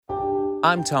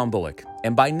I'm Tom Bullock,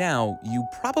 and by now, you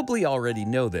probably already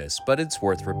know this, but it's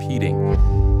worth repeating.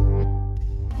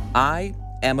 I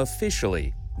am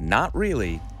officially, not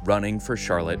really, running for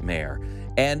Charlotte mayor,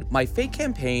 and my fake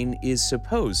campaign is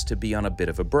supposed to be on a bit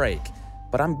of a break.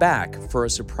 But I'm back for a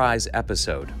surprise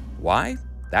episode. Why?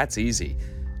 That's easy.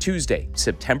 Tuesday,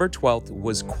 September 12th,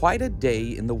 was quite a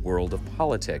day in the world of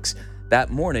politics. That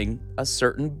morning, a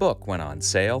certain book went on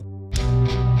sale.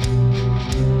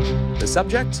 The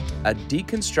subject? A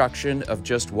deconstruction of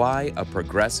just why a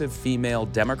progressive female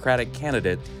Democratic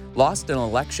candidate lost an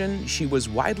election she was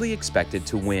widely expected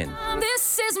to win.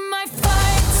 This is my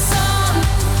fight song.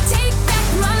 Take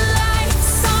back my life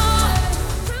song.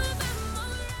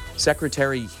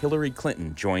 Secretary Hillary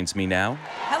Clinton joins me now.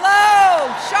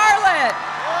 Hello,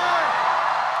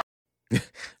 Charlotte!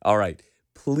 All right,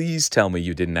 please tell me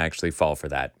you didn't actually fall for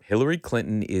that. Hillary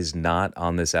Clinton is not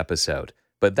on this episode,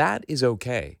 but that is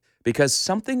okay. Because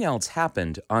something else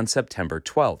happened on September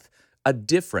 12th. A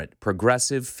different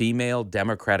progressive female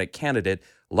Democratic candidate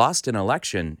lost an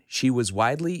election she was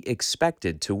widely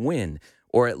expected to win,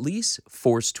 or at least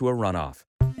forced to a runoff.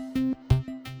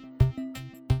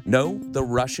 No, the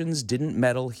Russians didn't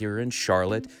meddle here in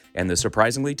Charlotte, and the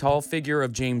surprisingly tall figure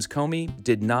of James Comey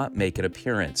did not make an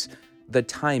appearance. The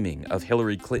timing of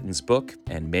Hillary Clinton's book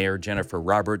and Mayor Jennifer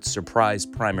Roberts' surprise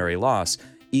primary loss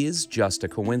is just a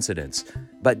coincidence.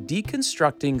 But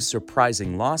deconstructing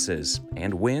surprising losses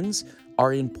and wins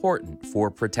are important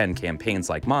for pretend campaigns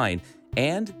like mine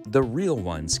and the real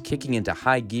ones kicking into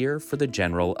high gear for the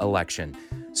general election.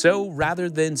 So rather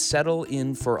than settle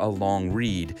in for a long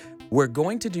read, we're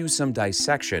going to do some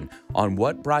dissection on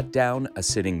what brought down a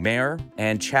sitting mayor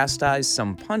and chastise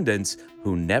some pundits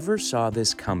who never saw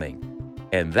this coming.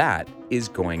 And that is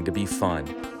going to be fun.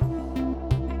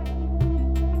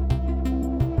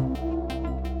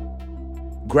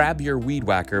 Grab your weed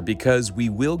whacker because we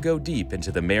will go deep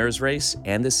into the mayor's race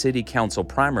and the city council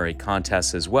primary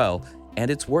contests as well,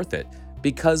 and it's worth it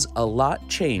because a lot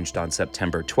changed on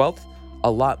September 12th.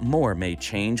 A lot more may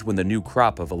change when the new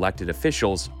crop of elected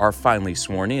officials are finally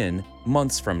sworn in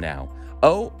months from now.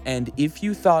 Oh, and if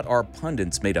you thought our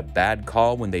pundits made a bad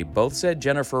call when they both said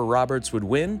Jennifer Roberts would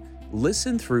win,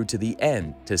 listen through to the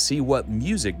end to see what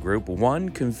music group one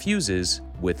confuses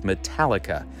with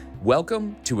Metallica.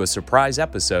 Welcome to a surprise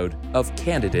episode of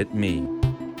Candidate Me.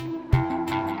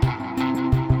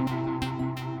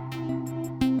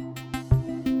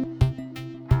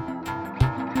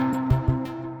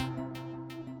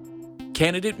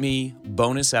 Candidate Me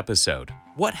bonus episode.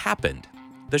 What happened?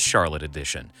 The Charlotte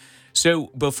edition. So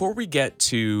before we get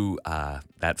to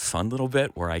that fun little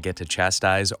bit where I get to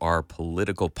chastise our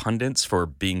political pundits for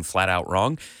being flat out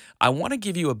wrong, I want to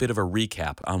give you a bit of a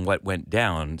recap on what went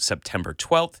down September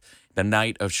 12th, the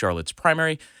night of Charlotte's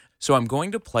primary. So I'm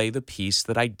going to play the piece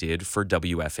that I did for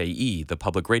WFAE, the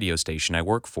public radio station I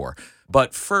work for.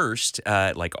 But first,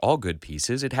 like all good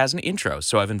pieces, it has an intro.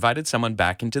 So I've invited someone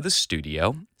back into the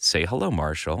studio. Say hello,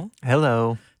 Marshall.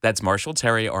 Hello. That's Marshall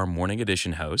Terry, our morning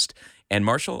edition host. And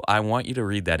Marshall, I want you to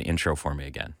read that intro for me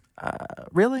again.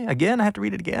 Really? Again? I have to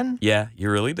read it again? Yeah, you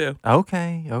really do.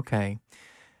 Okay.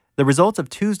 The results of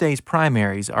Tuesday's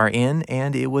primaries are in,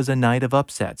 and it was a night of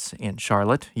upsets. In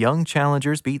Charlotte, young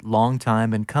challengers beat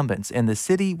longtime incumbents, and the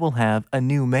city will have a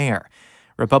new mayor.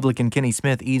 Republican Kenny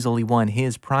Smith easily won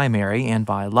his primary, and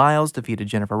Vi Lyles defeated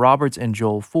Jennifer Roberts and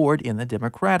Joel Ford in the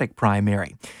Democratic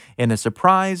primary. In a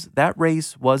surprise, that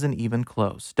race wasn't even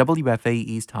close.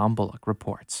 WFAE's Tom Bullock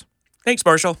reports. Thanks,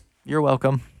 Marshall. You're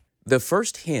welcome. The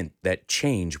first hint that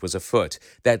change was afoot,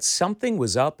 that something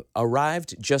was up,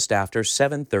 arrived just after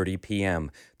 7:30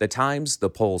 p.m., the times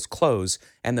the polls close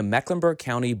and the Mecklenburg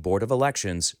County Board of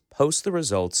Elections post the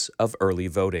results of early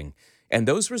voting. And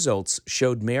those results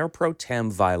showed Mayor Pro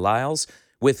Tem Vi Lyles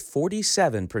with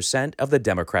 47% of the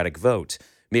Democratic vote.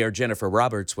 Mayor Jennifer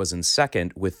Roberts was in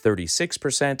second with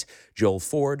 36%. Joel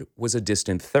Ford was a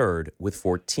distant third with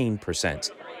 14%.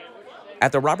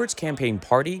 At the Roberts campaign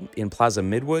party in Plaza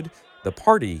Midwood, the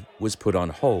party was put on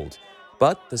hold,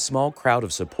 but the small crowd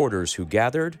of supporters who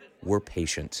gathered were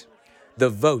patient.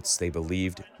 The votes, they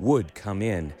believed, would come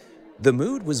in. The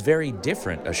mood was very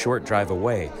different a short drive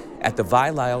away at the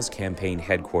Vi Lyles campaign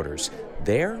headquarters.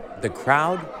 There, the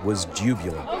crowd was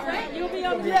jubilant. You'll be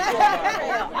on the campaign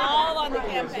trail, all on the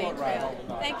campaign trail.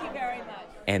 Thank you very much.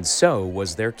 And so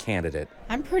was their candidate.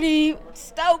 I'm pretty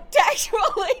stoked,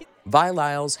 actually. Vi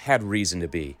Lyles had reason to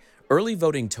be. Early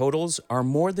voting totals are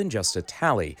more than just a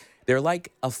tally. They're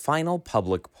like a final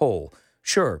public poll.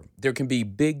 Sure, there can be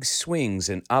big swings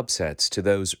and upsets to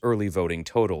those early voting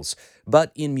totals,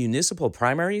 but in municipal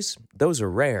primaries, those are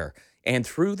rare. And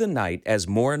through the night, as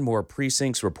more and more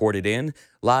precincts reported in,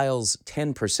 Lyle's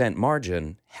 10%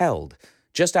 margin held.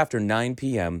 Just after 9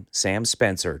 p.m., Sam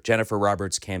Spencer, Jennifer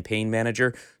Roberts' campaign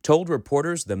manager, told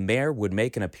reporters the mayor would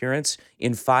make an appearance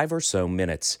in 5 or so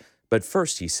minutes. But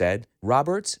first, he said,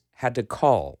 Roberts had to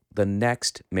call the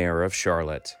next mayor of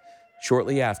Charlotte.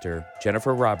 Shortly after,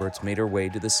 Jennifer Roberts made her way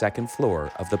to the second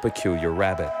floor of the Peculiar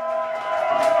Rabbit.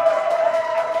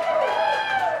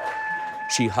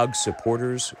 She hugged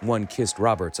supporters, one kissed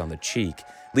Roberts on the cheek,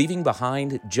 leaving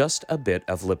behind just a bit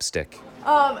of lipstick.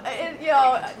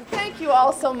 Thank you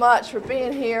all so much for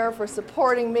being here, for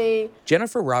supporting me.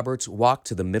 Jennifer Roberts walked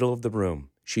to the middle of the room.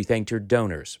 She thanked her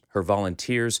donors, her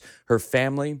volunteers, her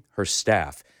family, her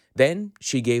staff. Then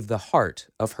she gave the heart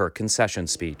of her concession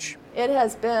speech. It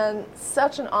has been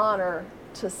such an honor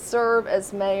to serve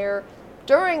as mayor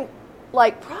during,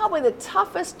 probably the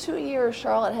toughest 2 years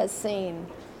Charlotte has seen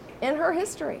in her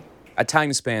history. A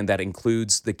time span that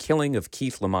includes the killing of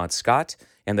Keith Lamont Scott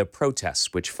and the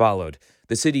protests which followed,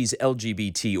 the city's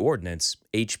LGBT ordinance,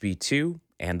 HB 2,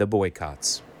 and the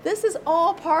boycotts. This is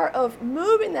all part of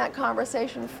moving that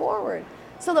conversation forward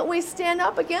so that we stand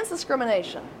up against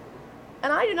discrimination.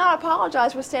 And I do not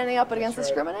apologize for standing up against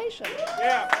discrimination.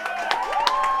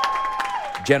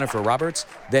 Jennifer Roberts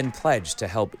then pledged to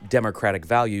help Democratic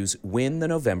values win the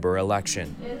November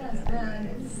election. It has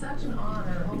been such an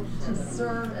honor to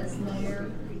serve as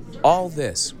mayor. All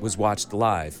this was watched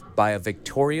live by a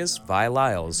victorious Vi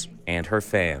Lyles and her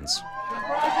fans.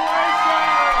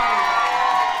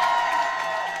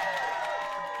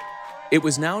 It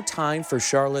was now time for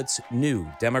Charlotte's new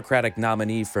Democratic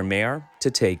nominee for mayor to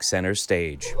take center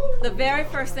stage. The very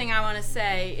first thing I want to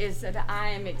say is that I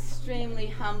am extremely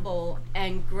humble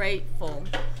and grateful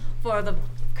for the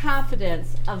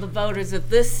confidence of the voters of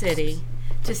this city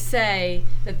to say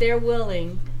that they're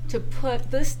willing to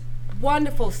put this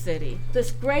wonderful city,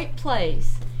 this great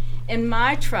place, in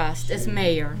my trust as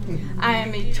mayor. I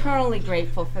am eternally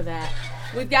grateful for that.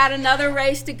 We've got another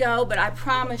race to go, but I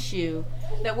promise you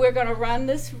that we're going to run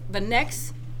this the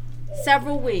next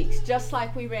several weeks, just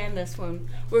like we ran this one.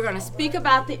 We're going to speak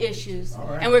about the issues,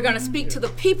 and we're going to speak to the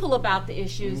people about the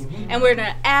issues, and we're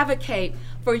going to advocate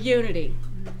for unity.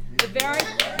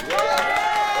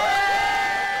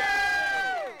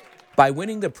 By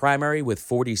winning the primary with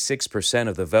 46%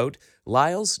 of the vote,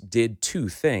 Lyles did two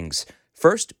things.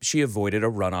 First, she avoided a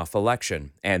runoff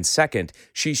election. And second,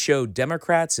 she showed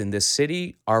Democrats in this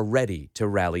city are ready to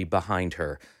rally behind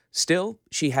her. Still,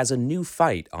 she has a new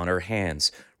fight on her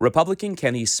hands. Republican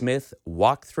Kenny Smith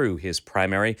walked through his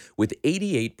primary with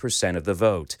 88% of the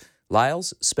vote.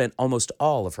 Lyles spent almost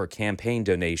all of her campaign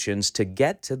donations to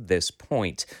get to this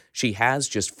point. She has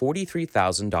just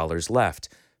 $43,000 left.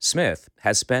 Smith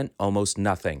has spent almost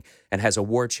nothing and has a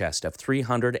war chest of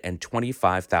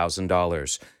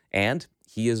 $325,000. And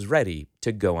he is ready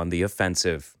to go on the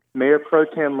offensive. Mayor Pro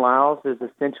Tem Lyles is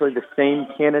essentially the same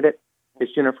candidate as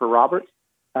Jennifer Roberts.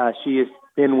 She has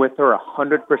been with her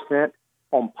 100%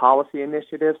 on policy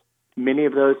initiatives. Many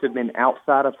of those have been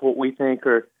outside of what we think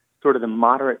are sort of the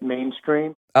moderate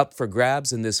mainstream. Up for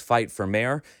grabs in this fight for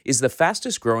mayor is the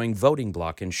fastest growing voting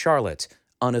bloc in Charlotte,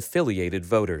 unaffiliated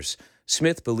voters.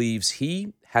 Smith believes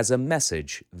he has a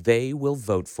message they will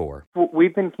vote for. What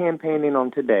we've been campaigning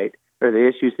on to date are the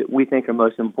issues that we think are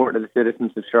most important to the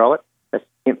citizens of Charlotte. That's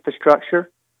infrastructure,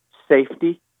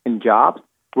 safety, and jobs.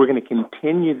 We're going to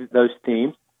continue those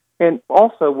themes. And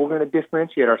also, we're going to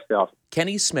differentiate ourselves.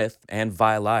 Kenny Smith and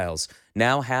Vi Lyles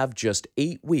now have just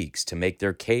 8 weeks to make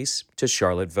their case to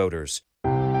Charlotte voters.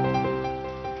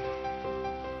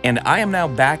 And I am now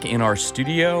back in our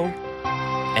studio.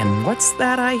 And what's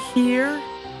that I hear?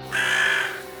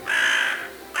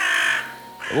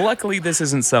 Luckily, this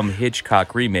isn't some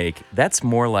Hitchcock remake. That's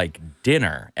more like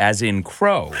dinner, as in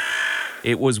crow.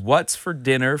 It was what's for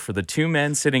dinner for the two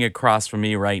men sitting across from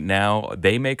me right now.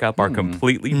 They make up our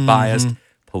completely biased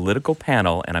political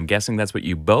panel, and I'm guessing that's what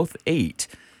you both ate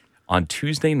on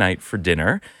Tuesday night for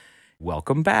dinner.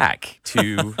 Welcome back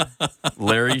to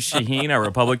Larry Shaheen, our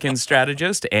Republican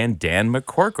strategist, and Dan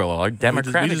McCorkle, our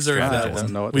Democratic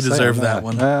strategist. We deserve that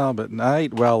one. Well, but I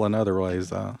ate well in other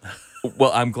ways.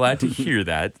 Well, I'm glad to hear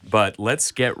that, but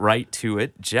let's get right to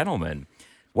it. Gentlemen,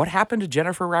 what happened to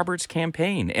Jennifer Roberts'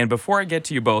 campaign? And before I get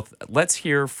to you both, let's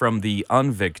hear from the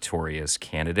unvictorious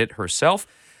candidate herself.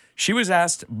 She was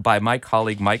asked by my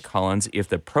colleague Mike Collins if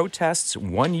the protests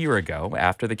 1 year ago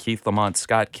after the Keith Lamont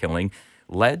Scott killing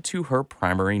led to her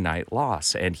primary night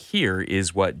loss. And here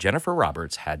is what Jennifer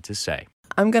Roberts had to say.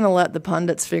 I'm going to let the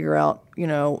pundits figure out,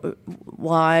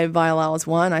 why Vi Lyles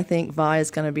won. I think Vi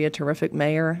is going to be a terrific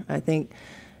mayor. I think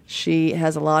She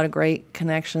has a lot of great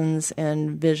connections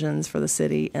and visions for the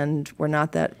city, and we're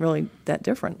not that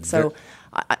different. So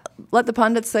I let the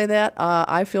pundits say that.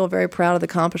 I feel very proud of the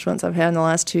accomplishments I've had in the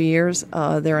last 2 years.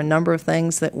 There are a number of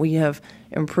things that we have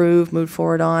improved, moved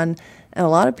forward on, and a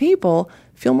lot of people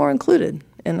feel more included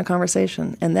in the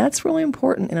conversation, and that's really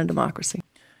important in a democracy.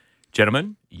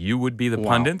 Gentlemen, you would be the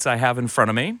pundits I have in front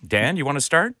of me. Dan, you want to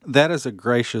start? That is a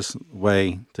gracious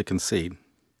way to concede.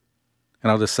 And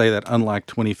I'll just say that unlike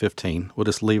 2015, we'll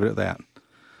just leave it at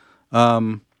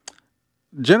that.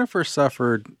 Jennifer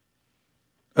suffered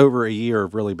over a year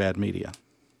of really bad media.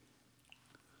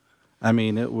 I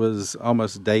mean, it was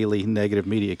almost daily negative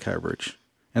media coverage.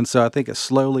 And so I think it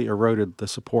slowly eroded the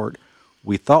support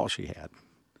we thought she had.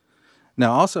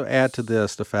 Now, also add to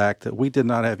this the fact that we did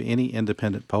not have any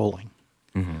independent polling.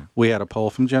 Mm-hmm. We had a poll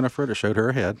from Jennifer that showed her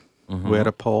ahead. Mm-hmm. We had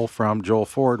a poll from Joel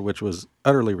Ford, which was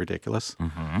utterly ridiculous.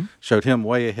 Mm-hmm. Showed him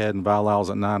way ahead and Valau's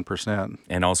at 9%.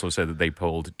 And also said that they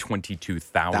polled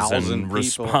 22,000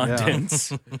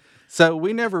 respondents. Yeah. So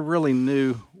we never really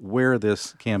knew where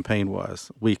this campaign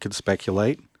was. We could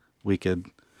speculate. We could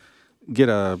get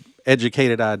a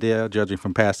educated idea, judging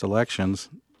from past elections.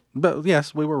 But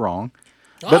Yes, we were wrong.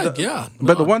 But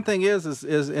the one thing is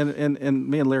and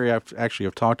me and Larry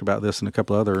have talked about this in a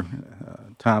couple of other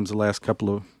times the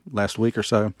last week or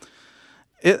so.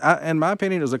 In my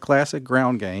opinion, it was a classic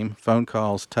ground game: phone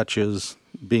calls, touches,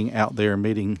 being out there,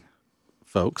 meeting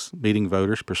folks, meeting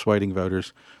voters, persuading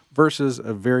voters, versus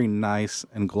a very nice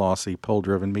and glossy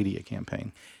poll-driven media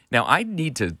campaign. Now, I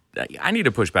need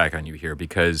to push back on you here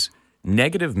because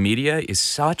negative media is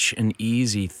such an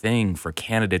easy thing for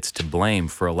candidates to blame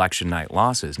for election night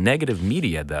losses. Negative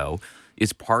media, though,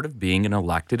 is part of being an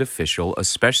elected official,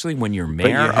 especially when you're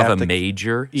mayor of a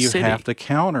major city. You have to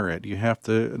counter it. You have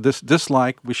to, this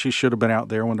like she should have been out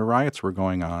there when the riots were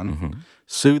going on,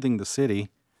 soothing the city.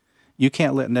 You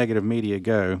can't let negative media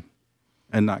go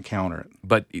and not counter it.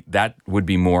 But that would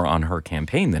be more on her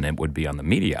campaign than it would be on the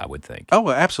media, I would think. Oh,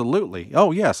 absolutely.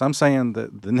 Oh, yes. I'm saying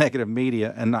that the negative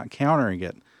media and not countering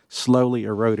it slowly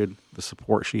eroded the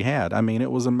support she had. I mean,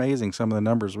 it was amazing, some of the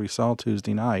numbers we saw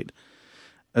Tuesday night,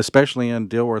 especially in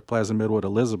Dilworth, Plaza Midwood,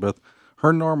 Elizabeth.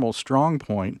 Her normal strong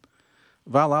point,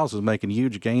 Valau's was making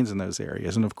huge gains in those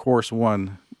areas. And, of course,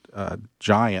 one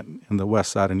giant in the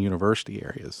West Side and University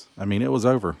areas. I mean, it was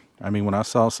over. I mean, when I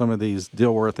saw some of these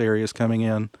Dilworth areas coming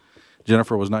in,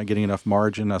 Jennifer was not getting enough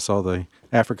margin. I saw the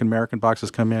African-American boxes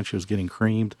come in. She was getting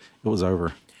creamed. It was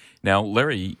over. Now,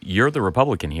 Larry, you're the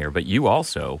Republican here, but you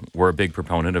also were a big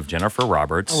proponent of Jennifer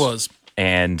Roberts. I was.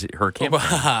 And her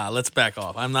campaign. Let's back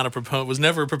off. I'm not a proponent. Was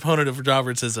never a proponent of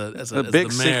Roberts as the big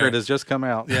the mayor. Secret has just come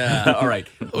out. Yeah. All right.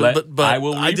 But I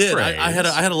will rephrase. I did.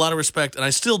 I had a lot of respect, and I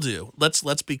still do.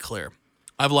 Let's be clear.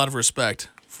 I have a lot of respect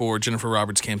for Jennifer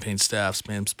Roberts' campaign staff,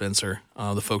 Spam Spencer,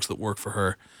 the folks that work for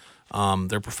her.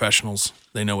 They're professionals.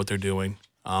 They know what they're doing.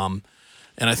 And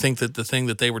I think that the thing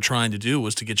that they were trying to do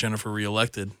was to get Jennifer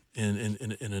reelected in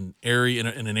an area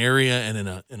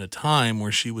and in a time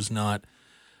where she was not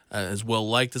as well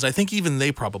liked as I think even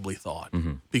they probably thought.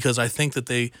 Mm-hmm. Because I think that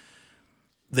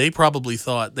they probably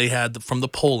thought they had from the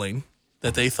polling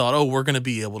that they thought, oh, we're going to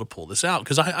be able to pull this out.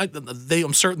 Because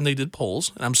I'm certain they did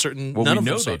polls, and I'm certain none of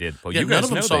them saw it. Yeah, none of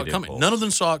them saw it coming. None of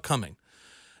them saw it coming.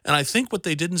 And I think what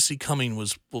they didn't see coming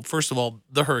was, well, first of all,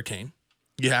 the hurricane.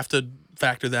 You have to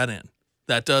factor that in.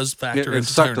 That does factor into it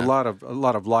sucked turnout. a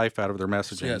lot of life out of their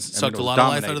messaging. Yes, it sucked a lot of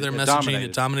life out of their messaging.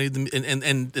 It dominated them,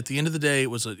 and at the end of the day, it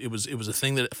was a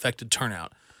thing that affected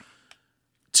turnout.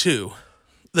 2,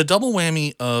 the double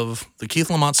whammy of the Keith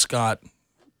Lamont Scott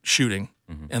shooting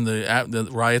and the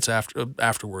riots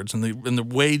afterwards, and the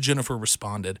way Jennifer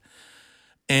responded,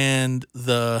 and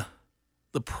the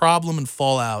problem and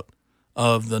fallout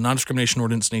of the non-discrimination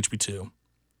ordinance in HB2.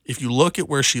 If you look at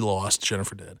where she lost,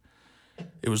 Jennifer did.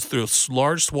 It was through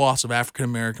large swaths of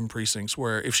African-American precincts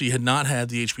where if she had not had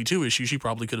the HB2 issue, she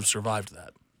probably could have survived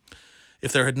that.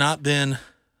 If there had not been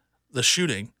the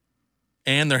shooting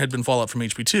and there had been fallout from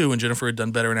HB2 and Jennifer had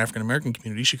done better in African-American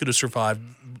community, she could have survived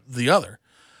the other.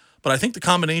 But I think the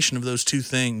combination of those two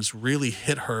things really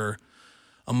hit her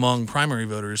among primary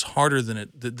voters harder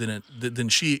than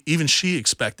she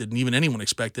expected and even anyone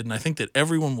expected. And I think that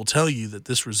everyone will tell you that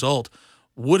this result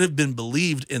would have been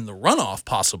believed in the runoff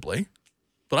possibly,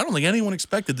 but I don't think anyone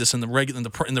expected this in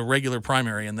the regular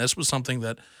primary, and this was something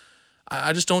that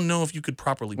I just don't know if you could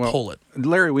properly pull it.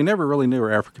 Larry, we never really knew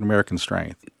her African-American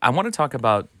strength. I want to talk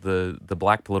about the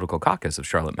Black Political Caucus of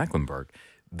Charlotte-Mecklenburg.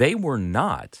 They were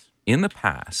not, in the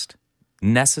past,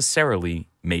 necessarily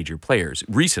major players,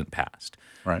 recent past.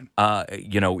 Right.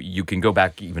 You can go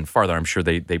back even farther. I'm sure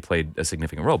they played a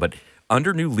significant role. But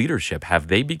under new leadership, have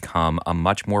they become a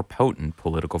much more potent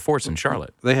political force in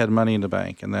Charlotte? They had money in the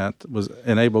bank, and that was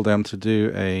enabled them to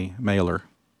do a mailer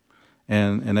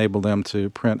and enabled them to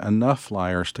print enough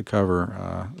flyers to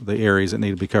cover the areas that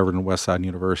need to be covered in the West Side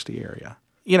University area.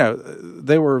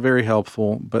 They were very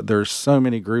helpful, but there's so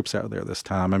many groups out there this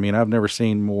time. I mean, I've never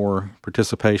seen more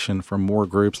participation from more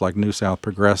groups like New South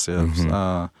Progressives.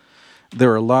 There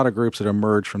were a lot of groups that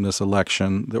emerged from this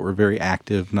election that were very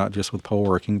active, not just with poll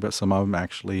working, but some of them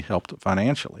actually helped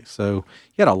financially. So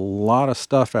you had a lot of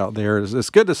stuff out there. It's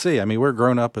good to see. I mean, we're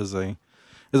grown up as a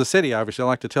city, obviously. I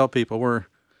like to tell people we're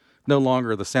no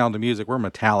longer the Sound of Music. We're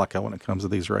Metallica when it comes to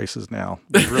these races now.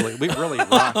 We really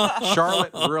rock.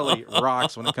 Charlotte really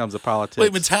rocks when it comes to politics.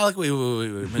 Wait, Metallica.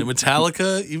 Wait.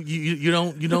 Metallica.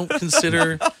 You don't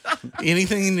consider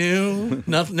anything new?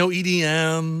 No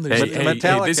EDM.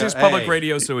 Hey, this is public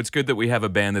radio, so it's good that we have a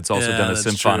band that's also done a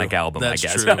symphonic album. That's I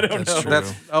guess. True. I don't know.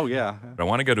 True. Yeah. But I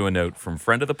want to go to a note from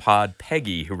friend of the pod,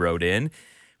 Peggy, who wrote in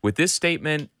with this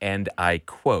statement, and I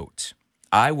quote.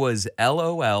 I was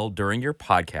LOL during your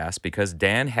podcast because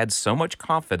Dan had so much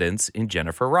confidence in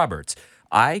Jennifer Roberts.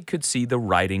 I could see the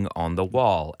writing on the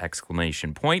wall, !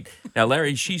 Now,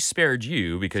 Larry, she spared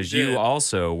you because you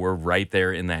also were right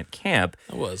there in that camp.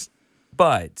 I was.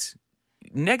 But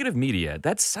negative media,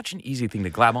 that's such an easy thing to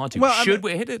grab onto. Well,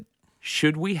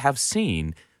 Should we have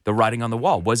seen the writing on the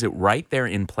wall? Was it right there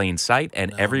in plain sight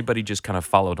and everybody just kind of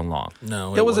followed along?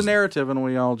 No, it was a narrative and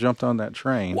we all jumped on that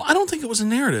train. Well, I don't think it was a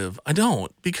narrative. I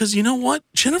don't. Because you know what?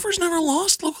 Jennifer's never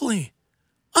lost locally.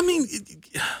 I mean,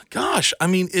 gosh. I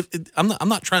mean, I'm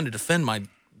not trying to defend my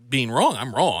being wrong.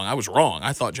 I'm wrong. I was wrong.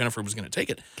 I thought Jennifer was going to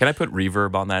take it. Can I put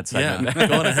reverb on that segment? Yeah,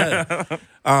 go on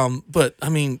ahead. But, I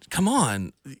mean, come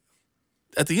on.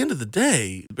 At the end of the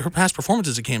day, her past performance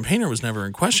as a campaigner was never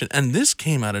in question. And this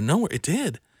came out of nowhere. It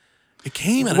did. It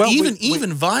came out of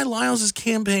even Vi Lyles'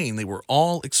 campaign. They were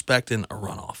all expecting a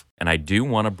runoff. And I do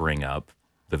want to bring up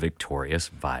the victorious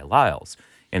Vi Lyles.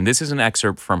 And this is an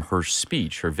excerpt from her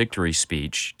speech, her victory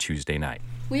speech, Tuesday night.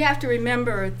 We have to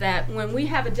remember that when we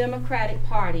have a Democratic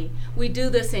Party, we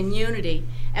do this in unity,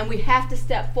 and we have to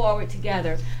step forward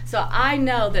together. So I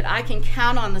know that I can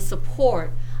count on the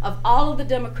support of all of the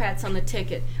Democrats on the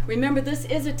ticket. Remember, this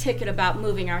is a ticket about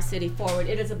moving our city forward.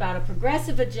 It is about a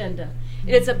progressive agenda.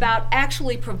 It is about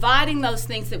actually providing those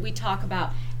things that we talk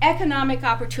about: economic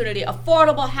opportunity,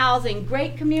 affordable housing,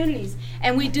 great communities.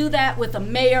 And we do that with a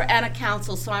mayor and a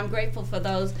council. So I'm grateful for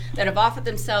those that have offered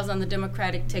themselves on the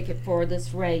Democratic ticket for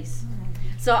this race.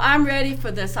 So I'm ready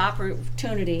for this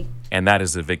opportunity. And that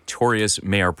is the victorious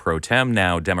Mayor Pro Tem,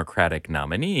 now Democratic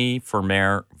nominee for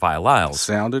Mayor Vi Lyles.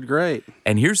 Sounded great.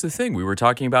 And here's the thing. We were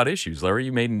talking about issues. Larry,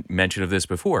 you made mention of this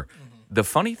before. The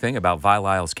funny thing about Vi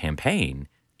Lyles' campaign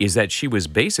is that she was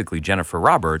basically Jennifer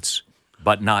Roberts,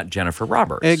 but not Jennifer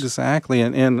Roberts. Exactly.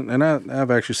 And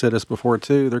I've actually said this before,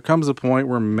 too. There comes a point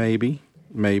where maybe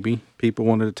people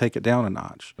wanted to take it down a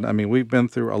notch. I mean, we've been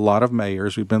through a lot of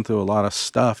mayors. We've been through a lot of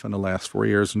stuff in the last 4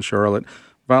 years in Charlotte.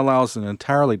 Vi Lyles is an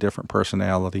entirely different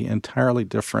personality, entirely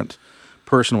different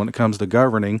person when it comes to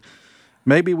governing.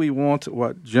 Maybe we want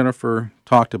what Jennifer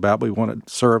talked about, but we want it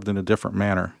served in a different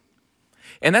manner.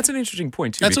 And that's an interesting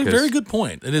point, too. That's a very good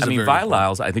point. It is. Vi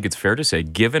Lyles, I think it's fair to say,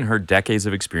 given her decades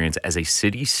of experience as a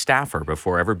city staffer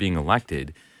before ever being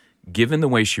elected, given the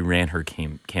way she ran her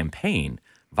campaign,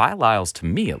 Vi Lyles, to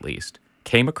me at least,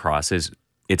 came across as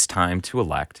it's time to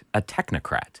elect a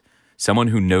technocrat. Someone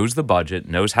who knows the budget,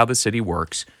 knows how the city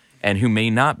works, and who may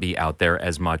not be out there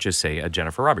as much as, say, a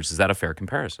Jennifer Roberts. Is that a fair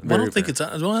comparison? Well, I don't think it's...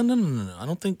 Well, no. I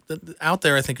don't think that... Out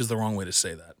there, I think, is the wrong way to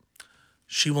say that.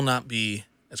 She will not be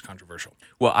as controversial.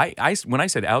 Well, when I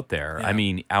said out there, I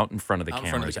mean out in front of the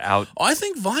cameras. I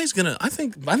think Vi's gonna... I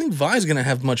think Vi's gonna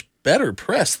have much better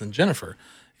press than Jennifer,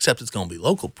 except it's gonna be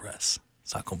local press.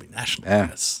 It's not gonna be national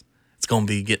press. It's gonna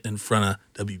be getting in front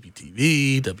of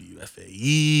WBTV,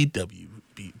 WFAE,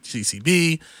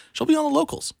 WCCB. She'll be on the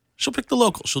locals. She'll pick the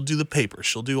locals. She'll do the papers.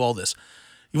 She'll do all this.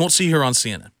 You won't see her on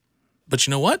CNN. But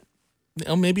you know what?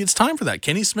 Maybe it's time for that.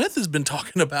 Kenny Smith has been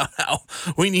talking about how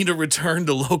we need to return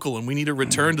to local and we need to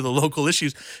return to the local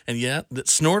issues. And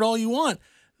snort all you want.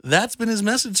 That's been his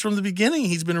message from the beginning.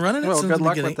 He's been running it since the beginning.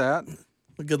 Well, good luck with that.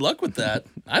 Good luck with that.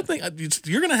 I think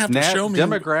you're going to have to show me.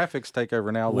 Demographics take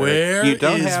over now. Where you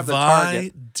don't is have the Vi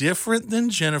target. different than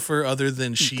Jennifer, other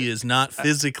than she is not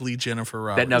physically Jennifer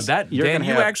Roberts? Dan, you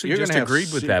actually just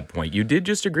agreed with that point. You did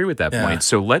just agree with that point.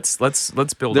 So let's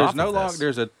build off of this.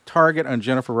 There's a target on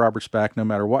Jennifer Roberts' back no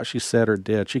matter what she said or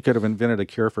did. She could have invented a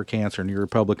cure for cancer, and you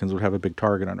Republicans would have a big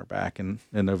target on her back in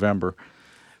November.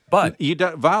 But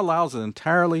Vi Lyle's an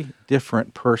entirely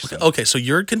different person. Okay, so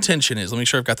your contention is, let me make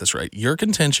sure I've got this right. Your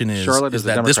contention Charlotte is is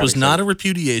a that this was Democratic not city. a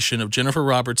repudiation of Jennifer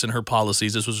Roberts and her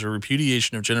policies. This was a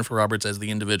repudiation of Jennifer Roberts as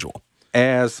the individual.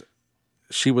 As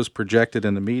she was projected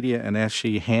in the media and as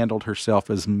she handled herself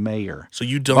as mayor. So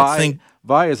you don't think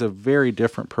Vi is a very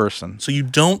different person. So you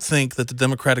don't think that the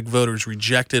Democratic voters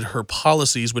rejected her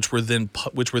policies, which were then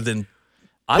pushed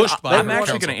by I'm her actually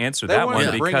council? going to answer They that wanted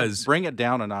one to because bring it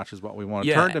down a notch is what we want.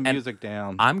 Yeah, Turn the and music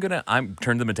down. I'm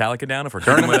turn the Metallica down if we're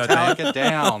Turn the turning without Metallica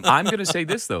down. I'm going to say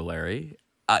this, though, Larry.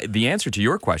 The answer to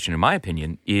your question, in my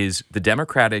opinion, is the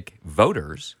Democratic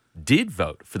voters did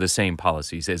vote for the same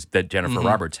policies as that Jennifer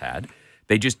Roberts had.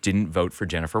 They just didn't vote for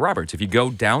Jennifer Roberts. If you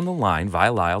go down the line, Vi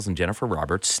Lyles and Jennifer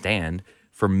Roberts stand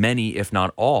for many, if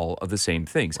not all, of the same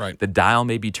things. Right. The dial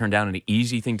may be turned down. An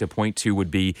easy thing to point to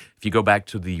would be if you go back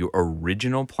to the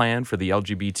original plan for the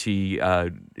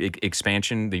LGBT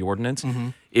expansion, the ordinance.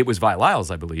 It was Vi Lyles,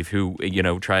 I believe, who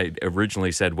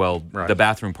originally said, "Well, the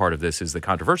bathroom part of this is the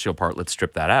controversial part. Let's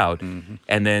strip that out."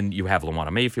 And then you have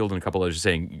LaWanna Mayfield and a couple others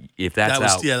saying, "If that's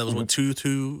out, that was what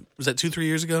 2-3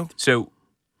 years ago." So,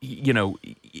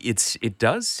 it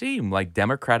does seem like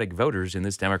Democratic voters in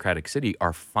this Democratic city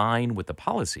are fine with the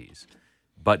policies,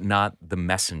 but not the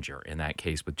messenger in that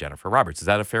case with Jennifer Roberts. Is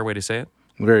that a fair way to say it?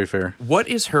 Very fair. What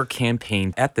is her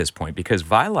campaign at this point? Because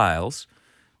Vi Lyles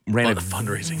ran the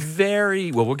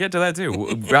fundraising. we'll get to that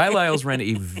too. Vi Lyles ran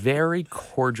a very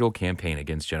cordial campaign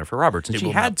against Jennifer Roberts, and she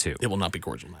had to. It will not be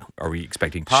cordial now. Are we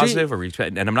expecting positive?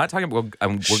 And I'm not talking about,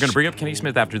 we're going to bring up Kenny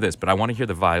Smith after this, but I want to hear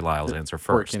the Vi Lyles answer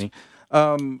Poor first. Kenny.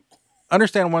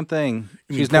 Understand one thing.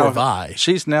 mean poor Vi?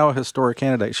 She's now a historic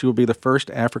candidate. She will be the first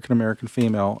African American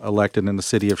female elected in the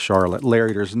city of Charlotte.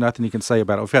 Larry, there's nothing you can say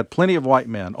about it. We've had plenty of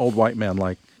old white men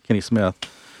like Kenny Smith.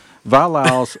 Vi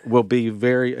Lyles will be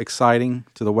very exciting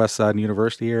to the West Side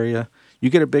University area. You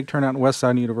get a big turnout in West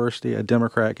Side University, a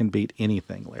Democrat can beat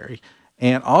anything, Larry.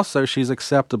 And also, she's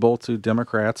acceptable to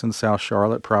Democrats in South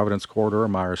Charlotte, Providence Corridor,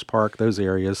 Myers Park, those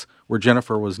areas where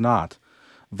Jennifer was not.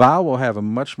 Vi will have a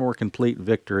much more complete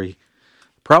victory,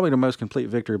 probably the most complete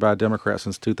victory by a Democrat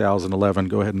since 2011.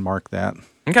 Go ahead and mark that.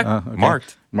 Okay.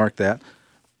 Marked. Mark that.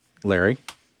 Larry?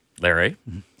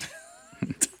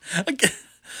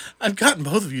 I've gotten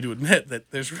both of you to admit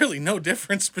that there's really no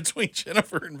difference between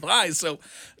Jennifer and Vi. So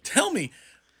tell me,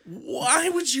 why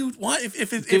would you? Why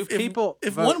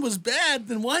if one was bad,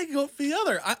 then why go for the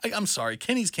other? I'm sorry,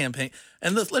 Kenny's campaign.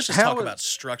 And let's just talk about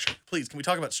structure, please. Can we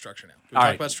talk about structure now? Can we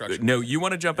talk about structure? No, you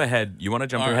want to jump ahead. You want to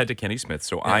jump ahead to Kenny Smith.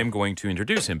 So I'm going to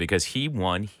introduce him because he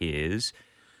won his.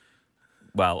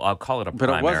 Well, I'll call it a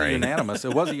primary. But it wasn't unanimous.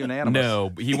 It wasn't unanimous.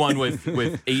 No, he won with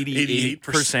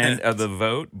 88% of the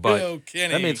vote. But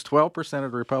Kenny. That means 12%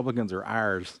 of the Republicans are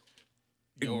ours.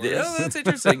 Yeah, that's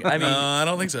interesting. I mean, I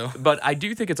don't think so. But I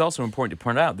do think it's also important to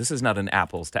point out this is not an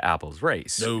apples to apples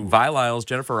race. No. Vi Lyles,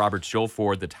 Jennifer Roberts, Joel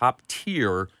Ford, the top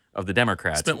tier of the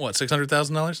Democrats. Spent what,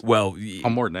 $600,000? Well,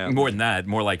 more than that. More than that,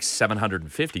 more like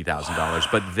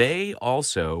 $750,000. But they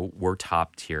also were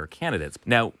top tier candidates.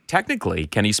 Now, technically,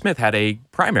 Kenny Smith had a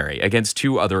primary against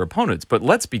two other opponents. But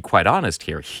let's be quite honest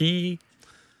here. He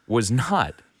was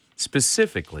not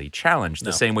specifically challenged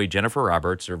the same way Jennifer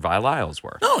Roberts or Vi Lyles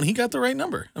were. No, and he got the right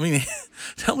number. I mean,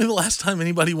 tell me the last time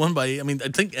anybody won by. I mean, I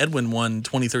think Edwin won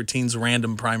 2013's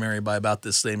random primary by about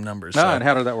this same number. So. No, and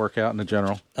how did that work out in the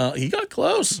general? He got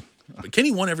close. But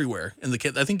Kenny won everywhere. I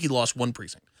think he lost one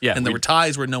precinct. Yeah, and there were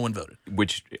ties where no one voted.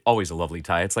 Which, always a lovely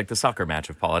tie. It's like the soccer match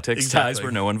of politics. Exactly. Ties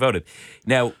where no one voted.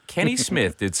 Now, Kenny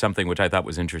Smith did something which I thought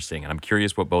was interesting, and I'm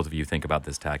curious what both of you think about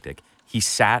this tactic. He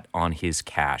sat on his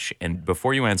cash, and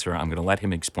before you answer, I'm going to let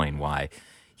him explain why.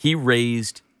 He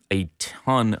raised a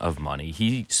ton of money.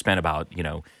 He spent about,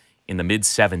 in the mid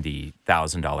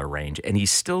 $70,000 range, and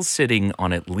he's still sitting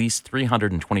on at least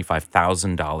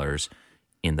 $325,000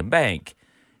 in the bank.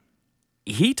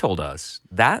 He told us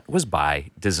that was by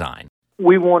design.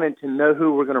 We wanted to know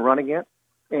who we're going to run against,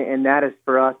 and that is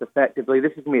for us effectively.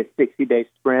 This is going to be a 60-day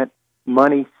sprint.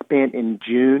 Money spent in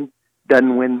June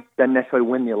doesn't necessarily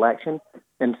win the election,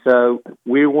 and so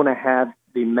we want to have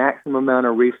the maximum amount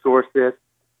of resources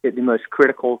at the most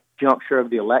critical juncture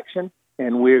of the election,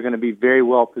 and we're going to be very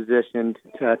well positioned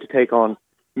to take on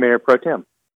Mayor Pro Tem.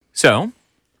 So,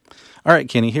 all right,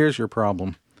 Kenny, here's your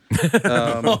problem.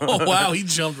 Oh, wow, he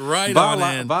jumped right on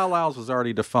in. Vi Lyles was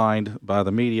already defined by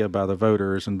the media, by the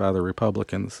voters, and by the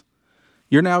Republicans.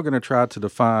 You're now going to try to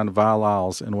define Vi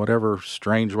Lyles in whatever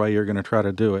strange way you're going to try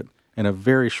to do it in a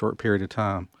very short period of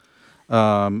time.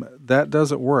 That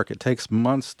doesn't work. It takes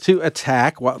months to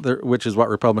attack, which is what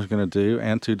Republicans are going to do,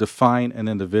 and to define an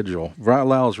individual. Vi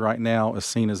Lyles right now is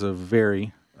seen as a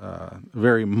very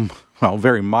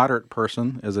very moderate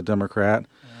person as a Democrat,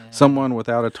 someone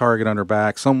without a target on her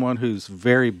back, someone who's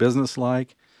very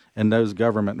businesslike and knows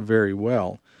government very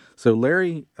well. So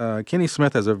Kenny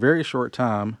Smith has a very short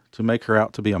time to make her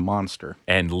out to be a monster.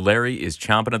 And Larry is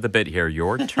chomping at the bit here.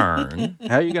 Your turn.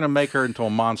 How are you going to make her into a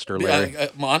monster, Larry?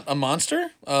 A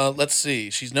monster? Let's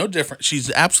see. She's no different.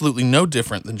 She's absolutely no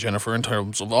different than Jennifer in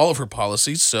terms of all of her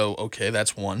policies. So, okay,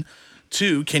 that's one.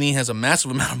 Two, Kenny has a massive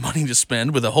amount of money to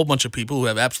spend with a whole bunch of people who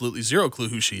have absolutely zero clue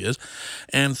who she is.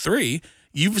 And three,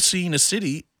 you've seen a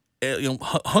city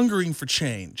hungering for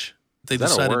change. They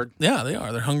decided, a word? Yeah, they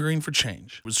are. They're hungering for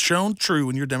change. It was shown true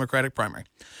in your Democratic primary.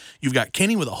 You've got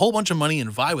Kenny with a whole bunch of money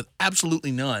and Vi with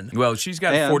absolutely none. Well, she's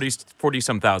got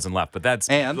 40-some thousand left, but let's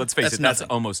face it, that's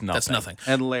almost nothing. That's nothing.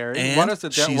 And Larry, and what are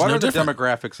the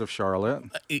demographics of Charlotte?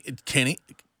 Kenny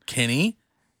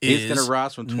He's going to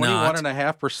rise from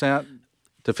 21.5%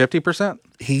 to 50%.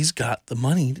 He's got the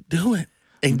money to do it.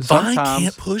 And Vi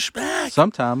can't push back.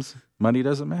 Sometimes money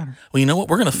doesn't matter. Well, you know what?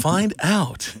 We're going to find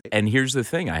out. And here's the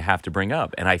thing I have to bring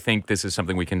up, and I think this is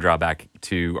something we can draw back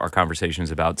to our conversations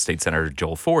about State Senator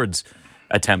Joel Ford's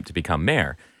attempt to become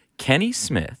mayor. Kenny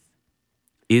Smith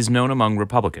is known among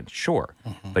Republicans, sure,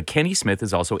 but Kenny Smith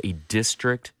is also a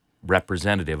district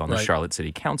representative on the Charlotte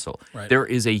City Council. Right. There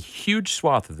is a huge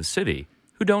swath of the city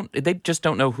who just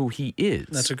don't know who he is.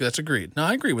 That's agreed. No,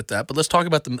 I agree with that, but let's talk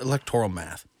about the electoral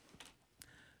math.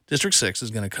 District 6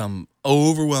 is going to come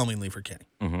overwhelmingly for Kenny.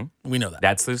 Mm-hmm. We know that.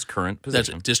 That's his current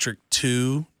position. That's District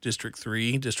 2, District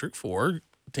 3, District 4.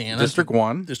 Dana, District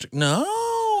 1? No,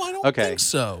 I don't think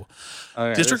so.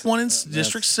 Okay, District 1 and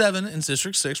District 7 and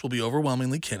District 6 will be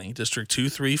overwhelmingly Kenny. District 2,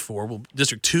 3, 4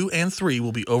 District 2 and 3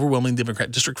 will be overwhelmingly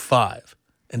Democrat. District 5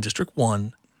 and District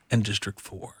 1 and District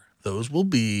 4. Those will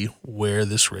be where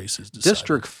this race is decided.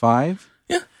 District 5?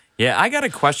 Yeah. Yeah, I got to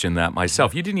question that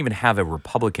myself. You didn't even have a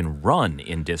Republican run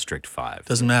in District 5.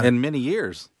 Doesn't matter. In many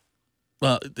years.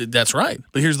 Well, that's right.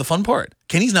 But here's the fun part.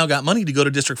 Kenny's now got money to go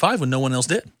to District 5 when no one else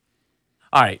did.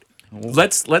 All right.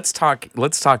 Let's talk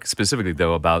specifically,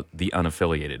 though, about the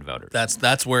unaffiliated voters.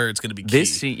 That's where it's going to be key.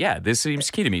 This seems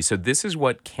key to me. So this is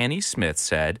what Kenny Smith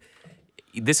said.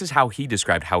 This is how he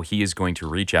described how he is going to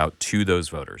reach out to those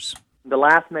voters. The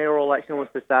last mayoral election was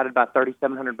decided by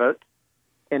 3,700 votes.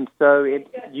 And so you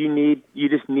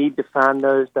just need to find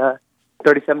those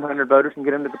 3,700 voters and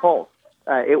get them to the polls.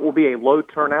 It will be a low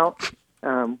turnout,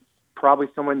 probably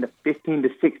somewhere in the 15 to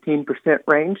 16%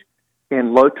 range.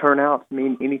 And low turnouts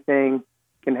mean anything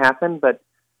can happen. But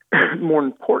more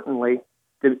importantly,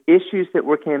 the issues that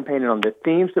we're campaigning on, the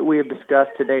themes that we have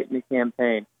discussed to date in the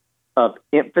campaign of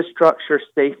infrastructure,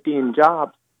 safety, and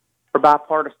jobs are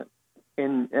bipartisan.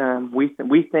 And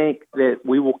we think that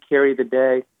we will carry the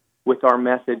day with our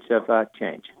message of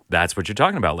change. That's what you're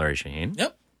talking about, Larry Shaheen.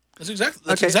 Yep. That's exactly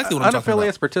what I'm talking about.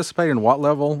 Unaffiliates participate in what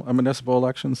level of municipal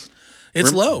elections?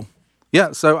 It's low.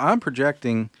 Yeah, so I'm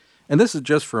projecting, and this is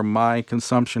just for my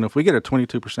consumption, if we get a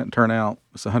 22% turnout,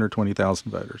 it's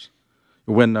 120,000 voters.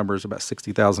 The win number is about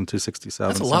 60,000 to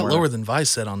 67,000. That's a lot lower than Vi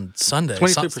said on Sunday.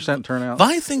 22% turnout.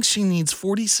 Vi thinks she needs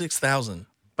 46,000.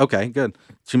 Okay, good.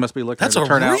 She must be looking at the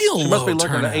turnout. She must be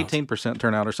looking at 18%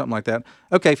 turnout or something like that.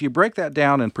 Okay, if you break that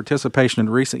down in participation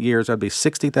in recent years, that'd be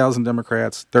 60,000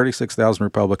 Democrats, 36,000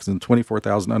 Republicans, and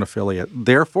 24,000 unaffiliated.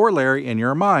 Therefore, Larry, in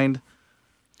your mind,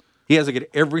 he has to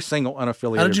get every single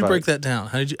unaffiliated How did you vote. break that down?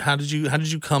 How did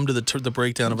you come to the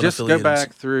breakdown of unaffiliated? Just go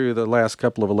back through the last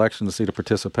couple of elections to see the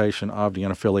participation of the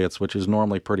unaffiliates, which is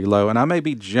normally pretty low. And I may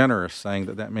be generous saying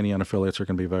that many unaffiliates are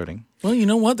going to be voting. Well, you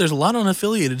know what? There's a lot of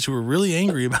unaffiliated who are really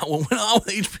angry about what went on with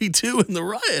HB2 and the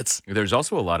riots. There's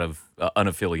also a lot of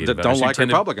unaffiliated that voters don't like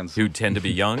Republicans who tend to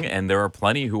be young, and there are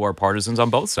plenty who are partisans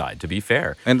on both sides, to be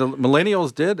fair. And the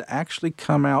millennials did actually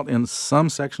come out in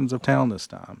some sections of town this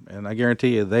time, and I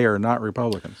guarantee you they are not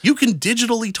Republicans. You can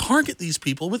digitally target these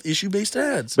people with issue-based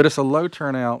ads. But it's a low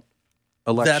turnout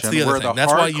election. That's the other thing.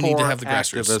 That's why you need to have the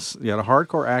grassroots. The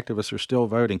hardcore activists are still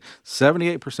voting.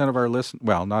 78% of our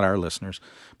not our listeners,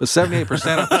 but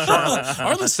 78% of Charlotte.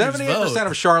 78%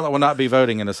 of Charlotte will not be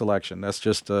voting in this election. That's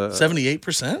just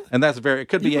 78%. And that's it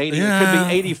could be 80. It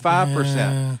could be 85%.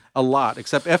 Yeah. A lot,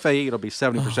 except FAE. It'll be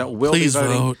 70%. Will be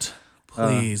voting.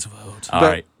 Please vote. All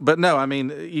right. But no, I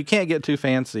mean, you can't get too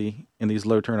fancy in these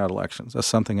low turnout elections. That's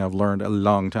something I've learned a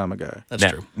long time ago. That's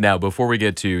true. Now, before we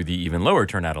get to the even lower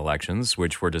turnout elections,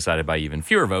 which were decided by even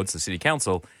fewer votes, the city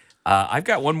council, I've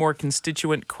got one more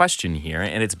constituent question here,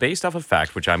 and it's based off a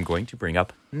fact which I'm going to bring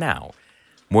up now.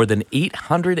 More than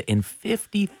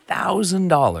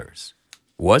 $850,000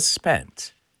 was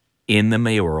spent in the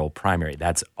mayoral primary.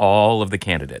 That's all of the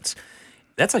candidates.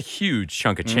 That's a huge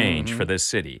chunk of change for this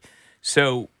city.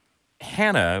 So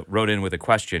Hannah wrote in with a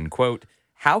question, quote,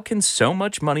 how can so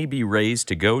much money be raised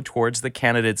to go towards the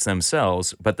candidates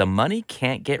themselves, but the money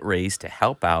can't get raised to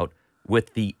help out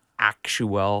with the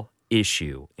actual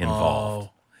issue involved?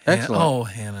 Excellent. Oh,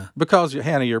 Hannah. Because,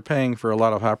 Hannah, you're paying for a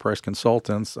lot of high-priced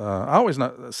consultants. I always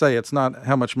say it's not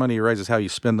how much money you raise, it's how you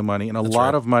spend the money. And a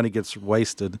lot of money gets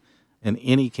wasted in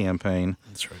any campaign.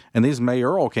 That's right. And these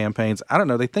mayoral campaigns, I don't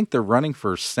know, they think they're running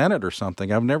for Senate or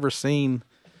something. I've never seen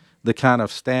the kind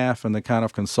of staff and the kind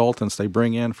of consultants they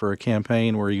bring in for a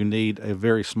campaign where you need a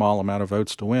very small amount of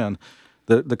votes to win.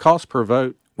 The cost per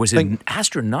vote was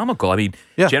astronomical. I mean,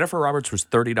 Jennifer Roberts was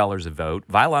 $30 a vote.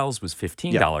 Vi Lyles was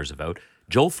 $15 a vote.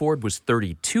 Joel Ford was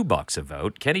 $32 a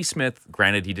vote. Kenny Smith,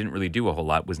 granted he didn't really do a whole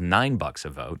lot, was $9 a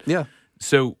vote. Yeah.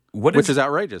 So which is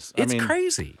outrageous. It's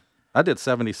crazy. I did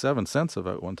 77 cents a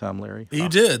vote one time, Larry. You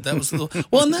did. That was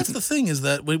well, and that's the thing is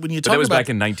that when you talk that was about back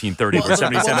in 1930, but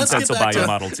 77 cents will buy you a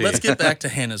Model T. Let's get back to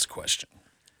Hannah's question.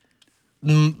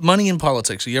 Money in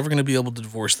politics, are you ever going to be able to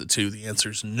divorce the two? The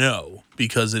answer is no,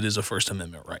 because it is a First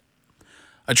Amendment right.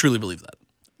 I truly believe that.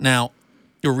 Now,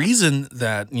 the reason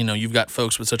that you've got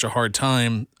folks with such a hard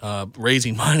time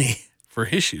raising money for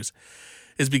issues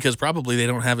is because probably they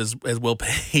don't have as well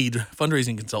paid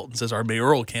fundraising consultants as our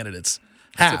mayoral candidates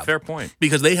have. That's a fair point.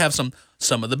 Because they have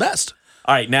some of the best.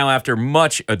 All right, now after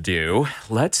much ado,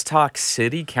 let's talk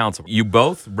city council. You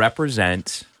both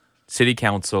represent city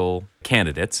council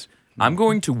candidates. I'm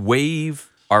going to waive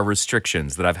our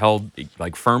restrictions that I've held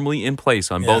firmly in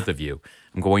place on both of you.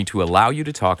 I'm going to allow you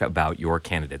to talk about your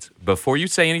candidates. Before you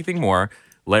say anything more,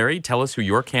 Larry, tell us who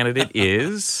your candidate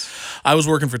is. I was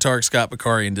working for Tarek Scott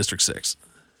Bakari in District 6.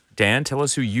 Dan, tell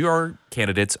us who your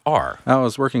candidates are. I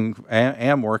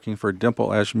am working for Dimple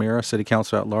Ajmera, City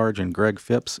Council at Large, and Greg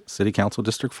Phipps, City Council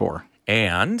District 4.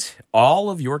 And all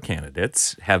of your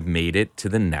candidates have made it to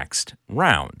the next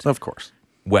round. Of course.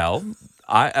 Well,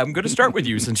 I'm going to start with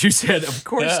you since you said, of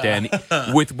course, Dan,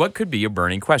 with what could be a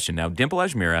burning question. Now, Dimple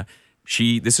Ajmera,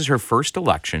 this is her first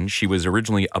election. She was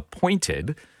originally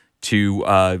appointed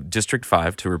to District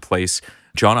 5 to replace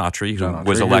John Autry, who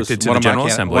was elected to the General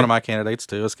Assembly. One of my candidates,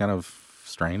 too. It's kind of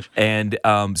strange. And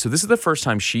so this is the first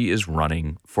time she is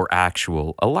running for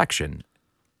actual election.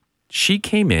 She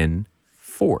came in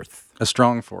fourth. A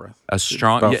strong fourth. A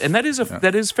strong, and that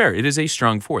is fair. It is a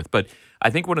strong fourth. But I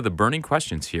think one of the burning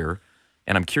questions here,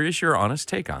 and I'm curious your honest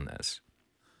take on this,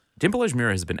 Dimple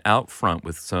Ajmera has been out front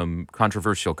with some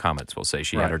controversial comments, we'll say.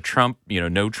 She had her Trump,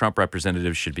 no Trump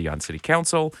representatives should be on city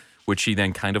council, which she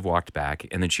then kind of walked back.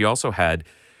 And then she also had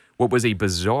what was a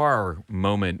bizarre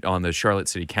moment on the Charlotte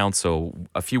City Council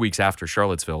a few weeks after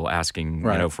Charlottesville asking,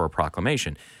 for a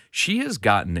proclamation. She has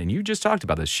gotten, and you just talked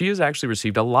about this, she has actually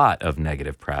received a lot of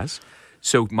negative press.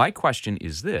 So my question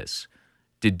is this.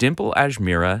 Did Dimple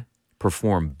Ajmera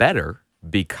perform better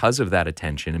because of that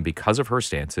attention and because of her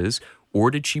stances, or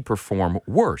did she perform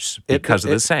worse because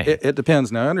of the same? It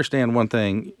depends. Now, understand one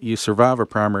thing. You survive a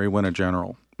primary, win a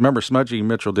general. Remember, Smudgy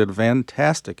Mitchell did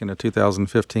fantastic in the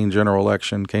 2015 general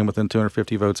election, came within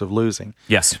 250 votes of losing.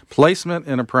 Yes. Placement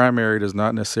in a primary does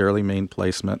not necessarily mean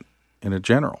placement in a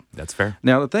general. That's fair.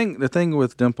 Now, the thing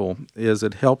with Dimple is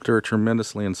it helped her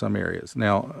tremendously in some areas.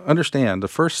 Now, understand, the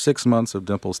first 6 months of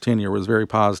Dimple's tenure was very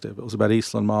positive. It was about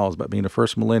Eastland Mall, it was about being the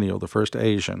first millennial, the first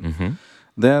Asian. Mm-hmm.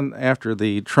 Then, after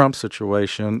the Trump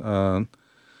situation,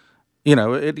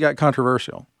 it got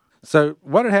controversial. So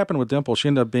what had happened with Dimple, she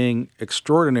ended up being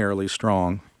extraordinarily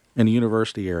strong in the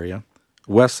university area,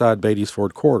 West Side Beatties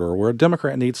Ford corridor, where a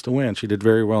Democrat needs to win. She did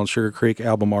very well in Sugar Creek,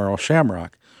 Albemarle,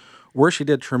 Shamrock. Where she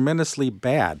did tremendously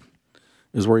bad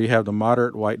is where you have the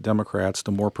moderate white Democrats,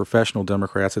 the more professional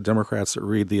Democrats, the Democrats that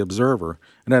read The Observer,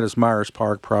 and that is Myers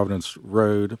Park, Providence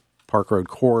Road, Park Road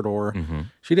corridor. Mm-hmm.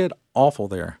 She did awful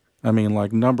there. I mean,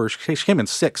 numbers, she came in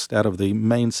sixth out of the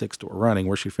main six that were running,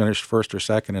 where she finished first or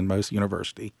second in most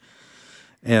university.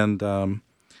 And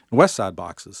West Side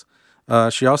boxes.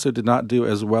 She also did not do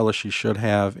as well as she should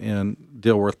have in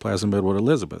Dilworth, Plaza, Midwood,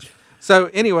 Elizabeth.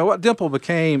 So anyway, what Dimple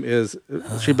became is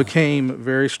she became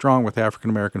very strong with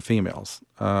African-American females.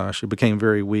 She became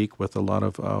very weak with a lot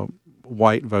of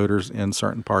white voters in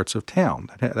certain parts of town.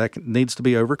 That needs to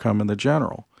be overcome in the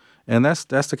general. And that's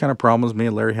the kind of problems me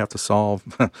and Larry have to solve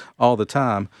all the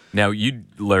time. Now,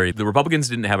 Larry, the Republicans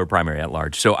didn't have a primary at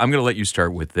large, so I'm going to let you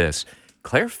start with this.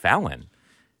 Claire Fallon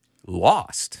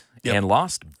lost, and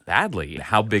lost badly.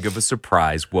 How big of a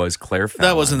surprise was Claire Fallon?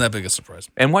 That wasn't that big a surprise.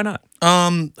 And why not?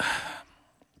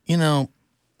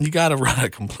 You got to run a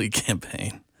complete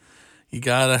campaign. You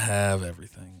got to have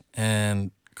everything.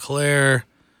 And Claire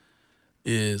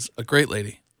is a great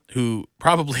lady. who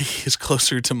probably is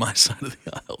closer to my side of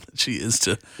the aisle than she is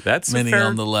to many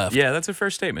on the left. Yeah, that's a fair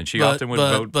statement. She often would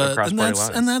vote across party lines.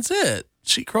 And that's it.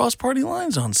 She crossed party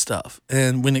lines on stuff.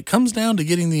 And when it comes down to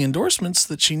getting the endorsements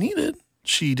that she needed,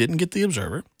 she didn't get the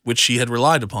Observer, which she had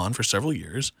relied upon for several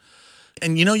years.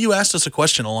 And you asked us a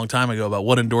question a long time ago about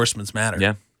what endorsements matter.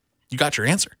 Yeah. You got your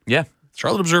answer. Yeah.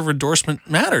 Charlotte Observer endorsement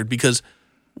mattered because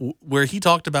where he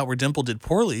talked about where Dimple did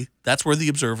poorly, that's where the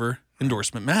Observer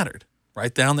endorsement mattered.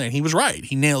 Right down there. And he was right.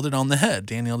 He nailed it on the head.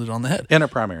 Dan nailed it on the head. In a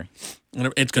primary.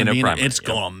 And it's going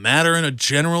to matter in a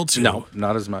general too. No,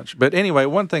 not as much. But anyway,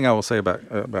 one thing I will say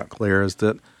about Claire is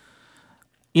that,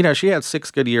 she had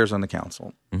 6 good years on the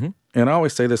council. Mm-hmm. And I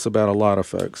always say this about a lot of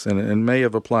folks, and it may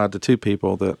have applied to 2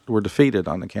 people that were defeated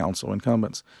on the council,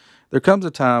 incumbents. There comes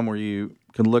a time where you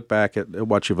can look back at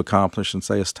what you've accomplished and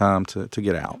say it's time to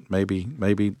get out.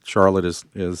 Maybe Charlotte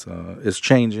is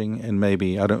changing, and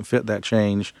maybe I don't fit that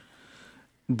change.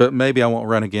 But maybe I won't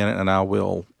run again, and I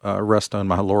will rest on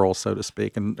my laurels, so to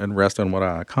speak, and rest on what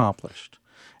I accomplished.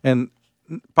 And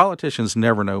politicians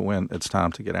never know when it's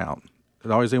time to get out.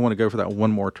 They want to go for that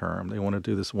one more term. They want to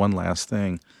do this one last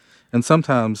thing. And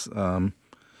sometimes, I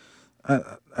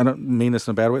don't mean this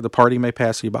in a bad way, the party may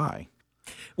pass you by.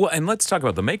 Well, and let's talk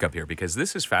about the makeup here, because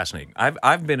this is fascinating.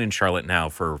 I've been in Charlotte now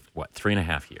for,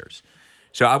 3.5 years.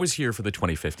 So I was here for the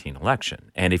 2015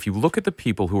 election. And if you look at the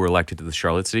people who were elected to the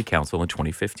Charlotte City Council in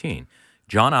 2015,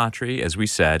 John Autry, as we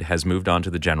said, has moved on to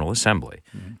the General Assembly.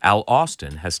 Mm-hmm. Al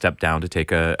Austin has stepped down to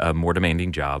take a more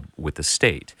demanding job with the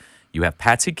state. You have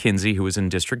Patsy Kinsey, who was in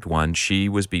District 1. She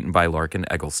was beaten by Larkin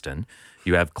Eggleston.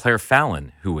 You have Claire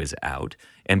Fallon, who is out.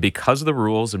 And because of the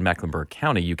rules in Mecklenburg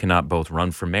County, you cannot both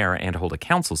run for mayor and hold a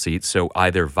council seat. So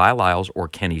either Vi Lyles or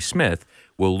Kenny Smith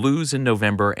will lose in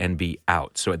November and be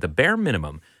out. So at the bare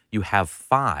minimum, you have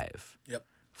 5. Yep.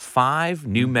 5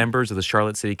 new members of the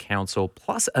Charlotte City Council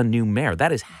plus a new mayor.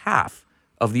 That is half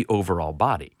of the overall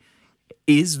body.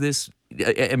 Is this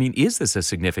a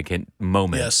significant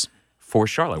moment? Yes. For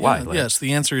Charlotte? Yeah, Why? Yes,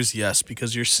 the answer is yes,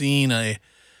 because you're seeing a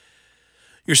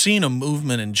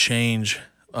movement and change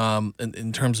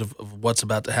in terms of what's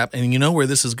about to happen. And where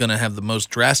this is going to have the most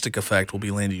drastic effect will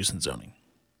be land use and zoning.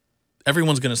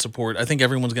 Everyone's going to support. I think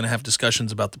everyone's going to have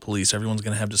discussions about the police. Everyone's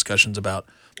going to have discussions about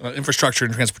infrastructure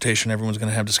and transportation. Everyone's going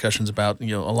to have discussions about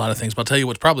a lot of things. But I'll tell you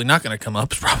what's probably not going to come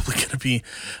up is probably going to be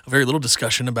a very little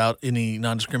discussion about any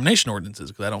non-discrimination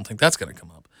ordinances, because I don't think that's going to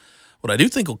come up. What I do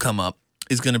think will come up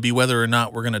is going to be whether or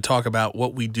not we're going to talk about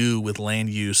what we do with land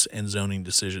use and zoning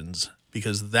decisions,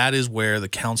 because that is where the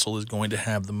council is going to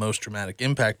have the most dramatic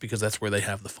impact, because that's where they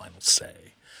have the final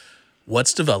say.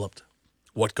 What's developed,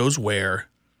 what goes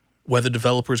whether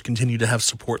developers continue to have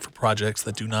support for projects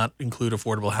that do not include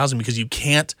affordable housing, because you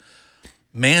can't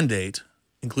mandate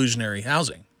inclusionary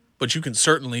housing, but you can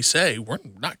certainly say we're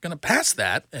not going to pass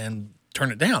that and turn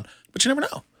it down, but you never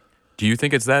know. Do you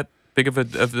think it's that big of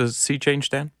a sea change,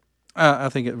 Dan? I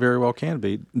think it very well can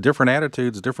be. Different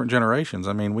attitudes, different generations.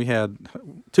 I mean, we had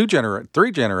 3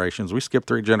 generations. We skipped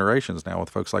 3 generations now with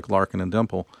folks like Larkin and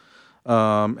Dimple.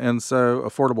 And so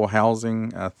affordable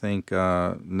housing, I think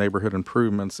neighborhood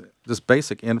improvements, just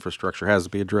basic infrastructure has to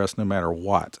be addressed no matter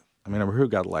what. I mean, who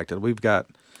got elected? We've got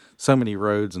so many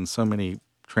roads and so many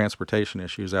transportation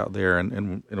issues out there.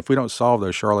 And if we don't solve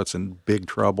those, Charlotte's in big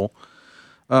trouble.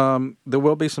 There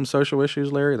will be some social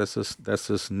issues, Larry. That's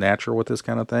just natural with this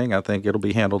kind of thing. I think it'll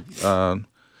be handled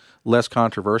less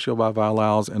controversial by Vi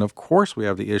Lyles. And, of course, we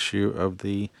have the issue of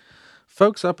the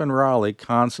folks up in Raleigh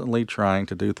constantly trying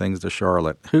to do things to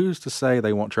Charlotte. Who's to say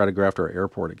they won't try to go after our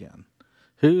airport again?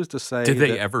 Who's to say Did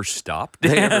they ever stop?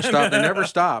 They never stopped. They never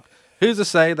stopped. Who's to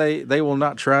say they will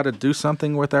not try to do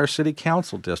something with our city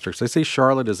council districts? They see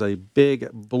Charlotte as a big,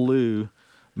 blue,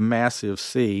 massive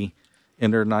sea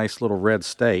in their nice little red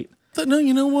state. No,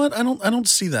 you know what? I don't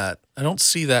see that. I don't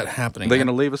see that happening. Are they going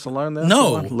to leave us alone then?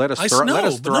 No. Let us thrive. No.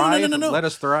 Let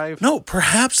us thrive. No,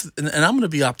 perhaps, and I'm going to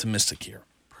be optimistic here.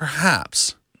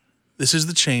 Perhaps this is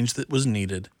the change that was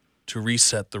needed to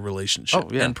reset the relationship. Oh,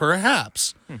 yeah. And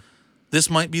perhaps this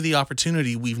might be the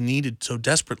opportunity we've needed so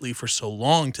desperately for so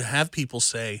long to have people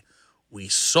say, we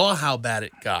saw how bad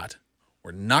it got.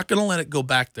 We're not going to let it go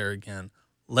back there again.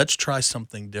 Let's try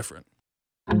something different.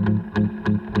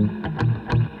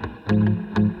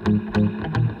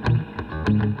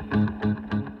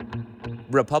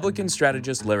 Republican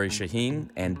strategist Larry Shaheen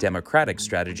and Democratic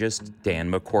strategist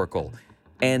Dan McCorkle.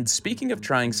 And speaking of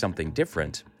trying something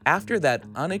different, after that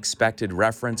unexpected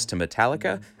reference to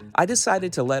Metallica, I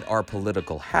decided to let our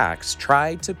political hacks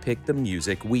try to pick the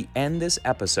music we end this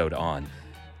episode on.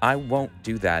 I won't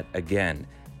do that again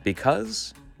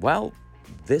because, well,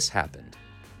 this happened.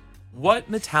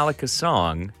 What Metallica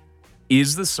song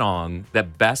is the song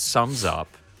that best sums up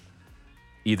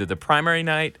either the primary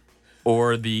night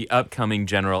or the upcoming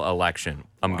general election?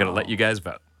 I'm going to let you guys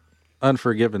vote.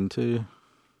 Unforgiven, too.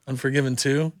 Unforgiven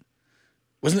 2?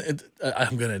 Wasn't it?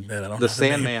 I'm going to admit, I don't know. The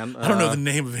Sandman. I don't know the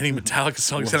name of any Metallica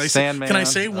songs. Well, Sandman, can I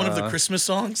say one of the Christmas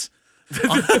songs?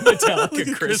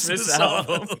 Metallica Christmas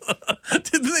album.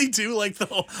 Didn't they do like the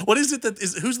whole, what is it that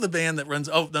is, who's the band that runs,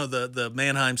 oh no, the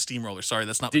Mannheim Steamroller. Sorry,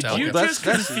 that's not Did Metallica. you just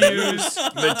confuse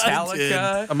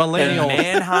Metallica A millennial. and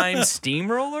Mannheim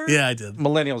Steamroller? Yeah, I did.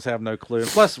 Millennials have no clue.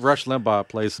 Plus, Rush Limbaugh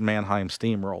plays Mannheim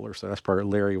Steamroller, so that's part.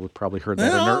 Larry would probably heard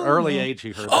that in an early age.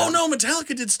 He heard. Oh that. no,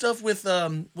 Metallica did stuff with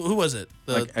who was it?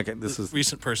 Okay, this is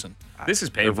recent person. This is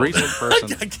a painful. recent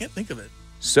person. I can't think of it.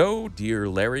 So, dear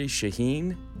Larry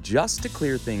Shaheen, just to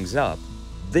clear things up,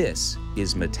 this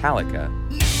is Metallica.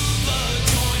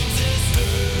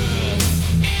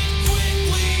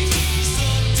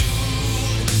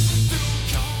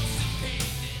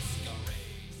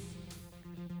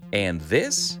 And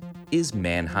this is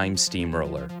Mannheim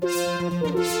Steamroller.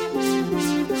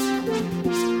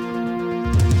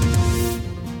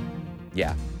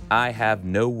 Yeah, I have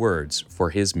no words for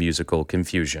his musical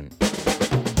confusion.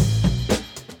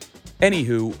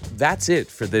 Anywho, that's it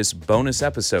for this bonus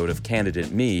episode of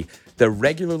Candidate Me. The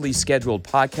regularly scheduled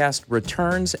podcast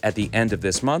returns at the end of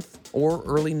this month or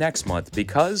early next month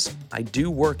because I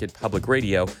do work at public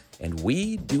radio and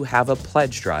we do have a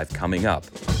pledge drive coming up.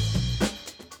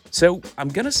 So I'm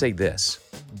going to say this.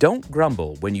 Don't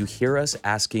grumble when you hear us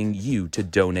asking you to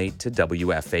donate to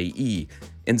WFAE.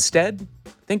 Instead,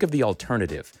 think of the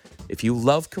alternative. If you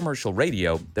love commercial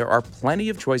radio, there are plenty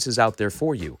of choices out there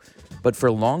for you. But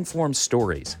for long-form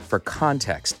stories, for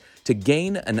context, to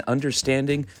gain an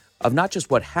understanding of not just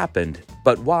what happened,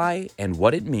 but why and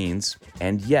what it means,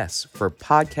 and yes, for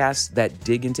podcasts that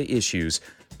dig into issues,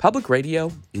 public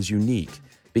radio is unique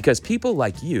because people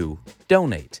like you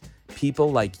donate.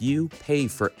 People like you pay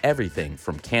for everything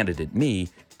from Candidate Me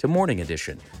to Morning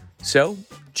Edition. So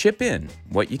chip in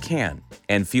what you can,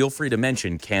 and feel free to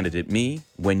mention Candidate Me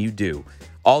when you do.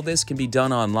 All this can be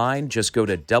done online. Just go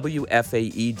to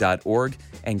WFAE.org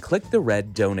and click the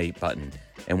red donate button.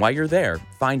 And while you're there,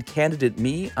 find Candidate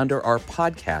Me under our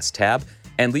podcast tab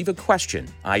and leave a question,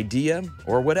 idea,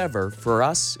 or whatever for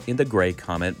us in the gray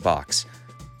comment box.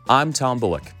 I'm Tom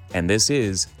Bullock, and this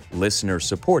is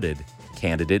listener-supported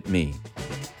Candidate Me.